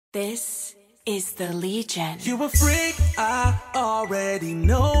This is the Legion. You a freak, I already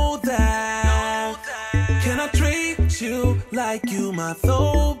know that. Can I treat you like you my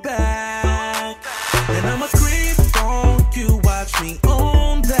throwback? And I'm a creep on you, watch me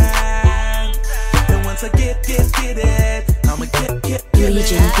own that. And once I get it, I'ma get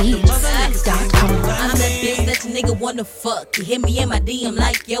LegionBeats.com. I'm that bitch that your nigga wanna fuck. He hit me in my DM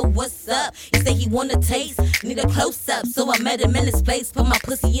like, yo, what's up? He say he wanna taste, need a close up. So I met him in his place, put my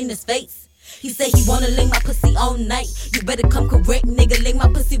pussy in his face. He say he wanna lick my pussy all night. You better come correct, nigga, lick my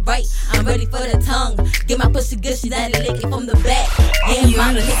pussy right. I'm ready for the tongue. Get my pussy good, she daddy lick it from the back. Yeah,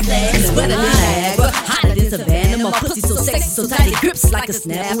 mama hit that. Sweater than Niagara, hotter than Savannah. My pussy so sexy, so tight it grips like a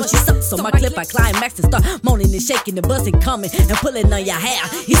snap. When she sucks on my clip, I climax and start moaning and shaking and busting, coming and pulling on your hair.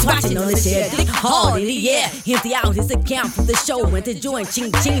 He's watching on the chair, dick hard in the air. Empty out his account for the show and to join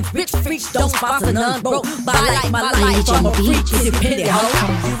ching ching. Rich freaks don't sponsor none, bro. But I like my life, I'm a freak, independent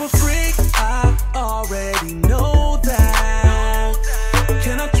hoe. You a freak, I already know that.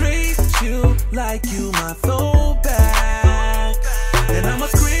 Can I treat you like you my throwback? And I'm a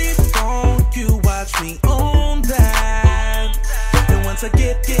creep on you, watch me own that. And once I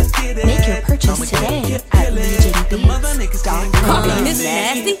get it, Make your purchase today at LegionBeats.com. Call me Miss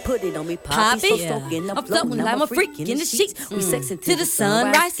Nasty, put it on me, Poppy. poppy. So soaking, I'm floating like I'm a freak in the sheets. We sexing To the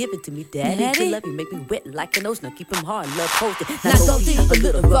sunrise. Give it to me, daddy. Daddy. To love you, make me wet like an ocean. Keep him hard, love posted. Not so deep, a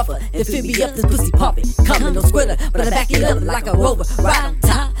little rougher. And fill me up, this pussy popping. Coming no squitter, but I back it up like a rover. Right on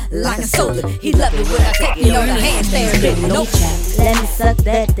top, like a soldier. He love it when I take it on the handstand, baby. No Let me suck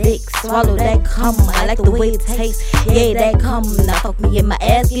that dick, swallow that cum. I like the way it tastes, yeah, that cum. Now fuck me in my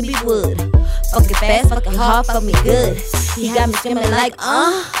ass, give me wood. Fuck it fast, fuck it hard, fuck me good. He got me screaming like,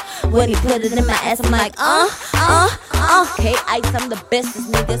 when he put it in my ass, I'm like, Okay, I'm the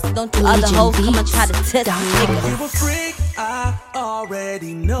bestest niggas. Don't you other hoes come and try to test me, nigga. You a freak, I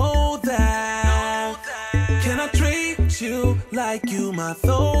already know that. Can I treat you like you my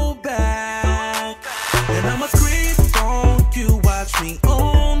throwback? And I'm a creep on you, watch me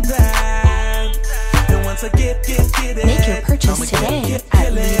own that. And once I get it, Make your purchase I'ma today get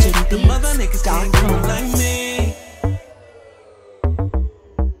at it. Them other niggas can't do LegionBeats.com. like me.